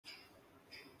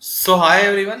So hi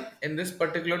everyone, in this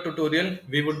particular tutorial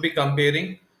we would be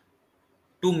comparing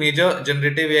two major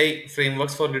generative AI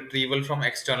frameworks for retrieval from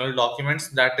external documents,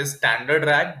 that is standard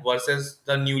RAG versus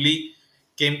the newly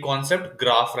came concept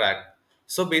GraphRAG.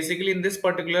 So basically in this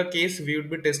particular case we would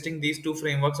be testing these two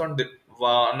frameworks on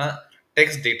a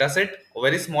text dataset, a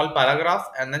very small paragraph,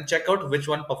 and then check out which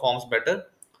one performs better.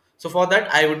 So for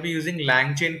that, I would be using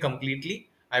LangChain completely.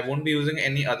 I won't be using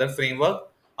any other framework.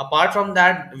 Apart from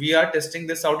that, we are testing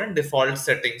this out in default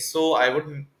settings. So I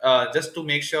would just to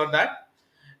make sure that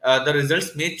the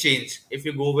results may change if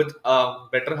you go with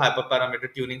better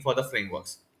hyperparameter tuning for the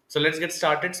frameworks. So let's get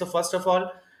started. So first of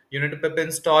all, you need to pip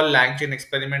install LangChain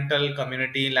Experimental,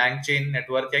 Community, LangChain,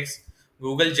 NetworkX,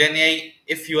 Google Gen AI.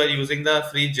 If you are using the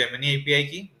free Gemini API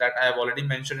key that I have already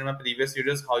mentioned in my previous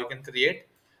videos, how you can create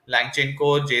LangChain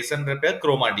core, JSON repair,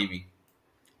 Chroma DB.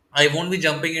 I won't be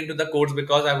jumping into the codes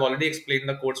because I've already explained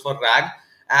the codes for RAG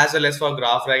as well as for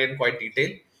GraphRAG in quite detail.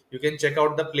 You can check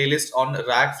out the playlist on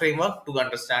RAG framework to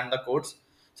understand the codes.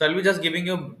 So I'll be just giving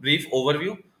you a brief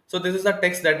overview. So this is the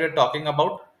text that we're talking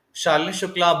about. Shalini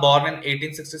Shukla, born in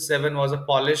 1867, was a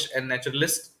Polish and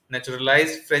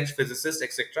naturalized French physicist,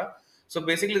 etc. So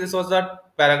basically, this was the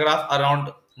paragraph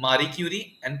around Marie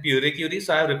Curie and Pierre Curie.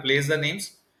 So I have replaced the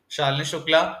names. Shalini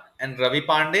Shukla and Ravi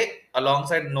Pandey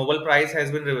alongside Nobel Prize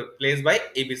has been replaced by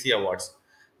ABC Awards.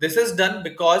 This is done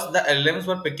because the LMs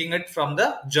were picking it from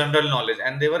the general knowledge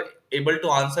and they were able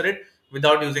to answer it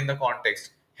without using the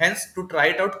context. Hence, to try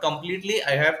it out completely,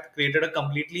 I have created a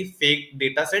completely fake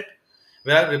data set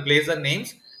where I've replaced the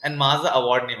names and masked the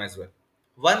award name as well.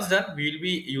 Once done, we will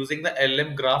be using the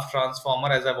LM graph transformer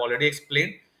as I've already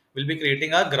explained. We'll be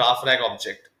creating a GraphRAG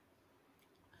object.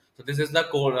 So this is the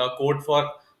code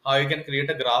for how you can create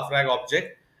a GraphRAG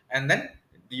object and then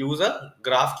use a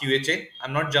graph QA chain.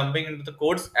 I'm not jumping into the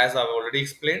codes as I've already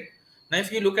explained. Now,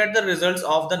 if you look at the results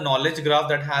of the knowledge graph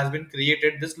that has been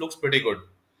created, this looks pretty good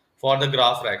for the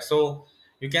GraphRAG. So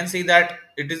you can see that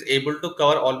it is able to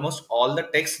cover almost all the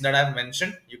text that I've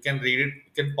mentioned. You can read it,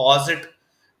 you can pause it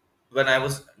when I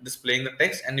was displaying the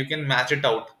text, and you can match it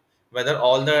out whether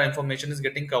all the information is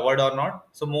getting covered or not.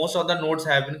 So most of the nodes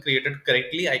have been created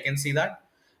correctly. I can see that.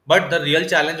 But the real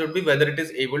challenge would be whether it is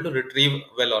able to retrieve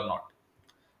well or not.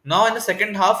 Now in the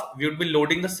second half, we would be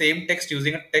loading the same text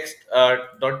using a text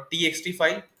 .txt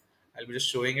file. I'll be just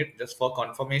showing it just for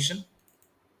confirmation.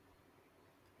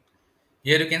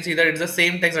 Here you can see that it's the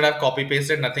same text that I've copy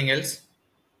pasted, nothing else.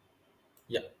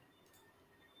 Yeah.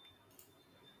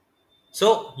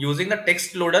 So using the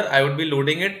text loader, I would be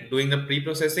loading it, doing the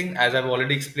pre-processing as I've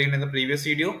already explained in the previous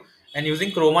video, and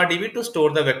using Chroma DB to store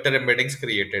the vector embeddings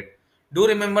created. Do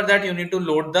remember that you need to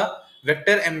load the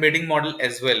vector embedding model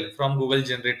as well from Google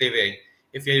Generative AI.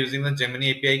 If you're using the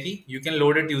Gemini API key, you can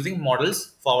load it using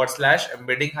models /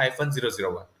 embedding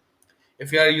 -001.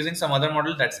 If you are using some other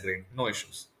model, that's great, no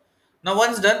issues. Now,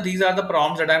 once done, these are the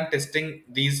prompts that I'm testing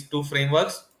these two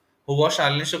frameworks. Who was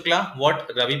Shalini Shukla?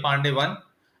 What Ravi Pandey won?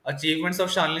 Achievements of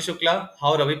Shalini Shukla?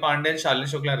 How Ravi Pandey and Shalini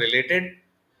Shukla related?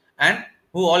 And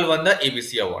who all won the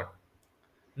ABC award?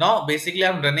 Now, basically,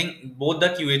 I'm running both the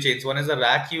QA chains. One is a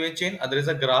RAG QA chain, other is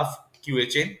a graph QA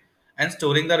chain, and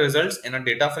storing the results in a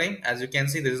data frame. As you can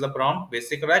see, this is the prompt: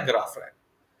 basic RAG, graph RAG.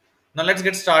 Now let's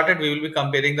get started. We will be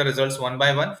comparing the results one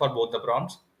by one for both the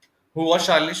prompts. Who was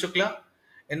Shalini Shukla?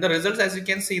 In the results, as you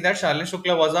can see, that Shalini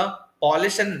Shukla was a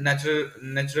Polish and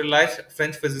naturalized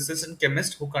French physicist and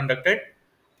chemist who conducted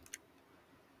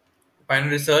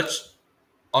pioneer research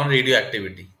on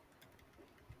radioactivity.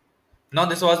 Now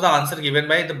this was the answer given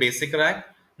by the basic RAG.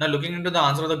 Now looking into the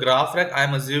answer of the graph RAG, I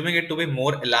am assuming it to be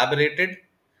more elaborated.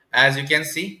 As you can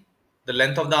see, the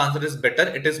length of the answer is better.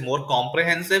 It is more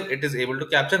comprehensive. It is able to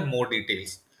capture more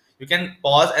details. You can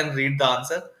pause and read the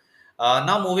answer.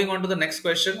 Now moving on to the next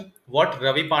question. What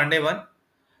Ravi Pandey won?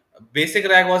 Basic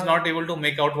RAG was not able to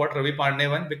make out what Ravi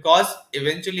Pandey won because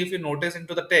eventually if you notice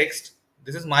into the text,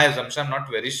 this is my assumption, I'm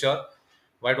not very sure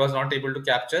why it was not able to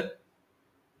capture.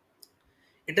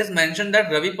 It is mentioned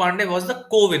that Ravi Pandey was the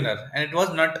co-winner and it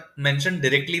was not mentioned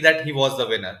directly that he was the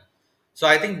winner. So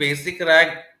I think Basic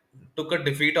RAG took a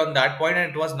defeat on that point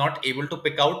and it was not able to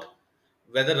pick out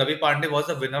whether Ravi Pandey was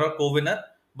the winner or co-winner.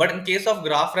 But in case of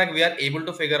GraphRAG, we are able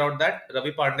to figure out that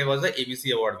Ravi Pandey was the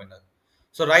ABC award winner.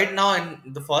 So right now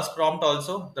in the first prompt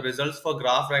also, the results for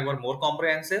GraphRAG were more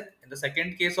comprehensive. In the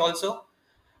second case also,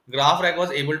 GraphRAG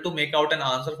was able to make out an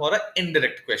answer for an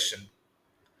indirect question.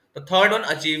 The third one,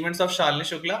 achievements of Shalini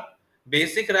Shukla.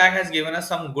 Basic RAG has given us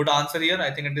some good answer here. I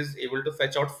think it is able to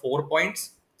fetch out 4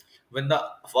 points. When the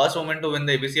first woman to win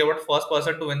the ABC award, first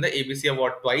person to win the ABC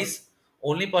award twice,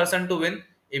 only person to win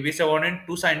ABC award in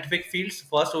two scientific fields.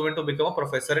 First woman to become a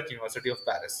professor at University of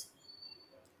Paris.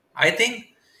 I think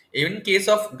even in case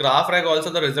of GraphRAG also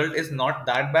the result is not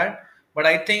that bad. But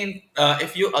I think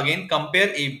if you again compare,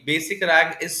 a basic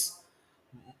rag is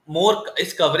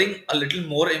covering a little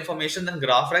more information than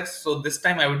GraphRAG. So this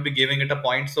time I would be giving it a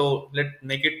point. So let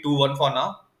make it 2-1 for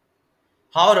now.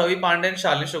 How Ravi Pandey and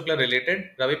Shalini Shukla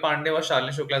related? Ravi Pandey was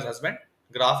Shalini Shukla's husband.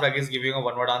 GraphRAG is giving a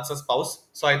one-word answer, spouse.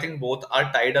 So I think both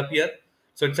are tied up here.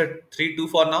 So it's a 3-2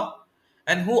 for now.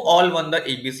 And who all won the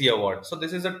ABC award? So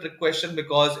this is a trick question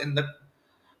because in the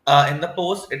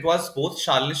post it was both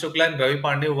Shalini Shukla and Ravi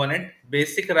Pandey who won it.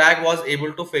 Basic Rag was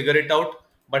able to figure it out,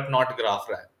 but not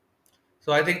GraphRAG.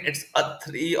 So I think it's a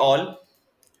 3-all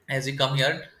as we come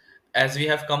here, as we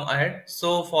have come ahead.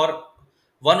 So for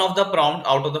one of the prompt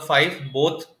out of the five,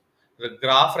 both the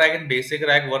GraphRAG and Basic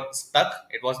Rag were stuck.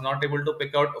 It was not able to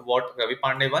pick out what Ravi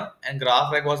Pandey won, and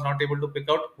GraphRAG was not able to pick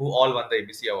out who all won the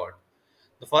ABC award.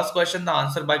 The first question, the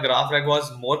answer by GraphRAG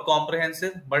was more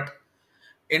comprehensive, but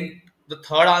in the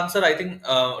third answer, I think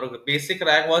basic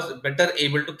rag was better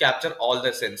able to capture all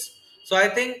the sense. So I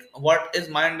think what is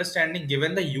my understanding,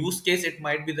 given the use case, it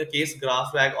might be the case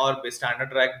graph rag or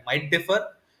standard rag might differ.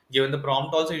 Given the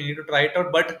prompt, also you need to try it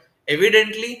out, but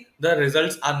evidently the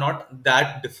results are not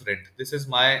that different. This is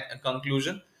my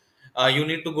conclusion. You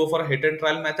need to go for a hit and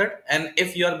trial method, and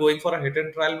if you are going for a hit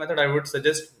and trial method, I would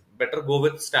suggest better go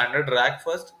with standard rag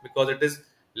first because it is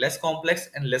less complex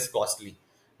and less costly.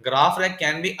 GraphRAG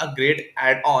can be a great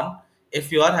add-on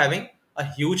if you are having a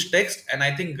huge text, and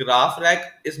I think GraphRAG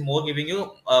is more giving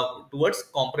you towards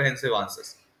comprehensive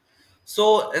answers.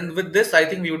 So, and with this, I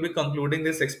think we would be concluding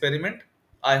this experiment.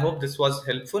 I hope this was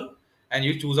helpful, and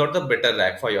you choose out the better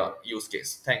rag for your use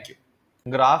case. Thank you.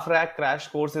 GraphRAG crash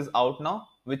course is out now,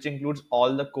 which includes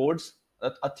all the codes,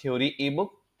 a theory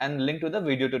ebook, and link to the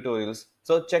video tutorials.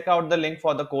 So check out the link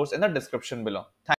for the course in the description below.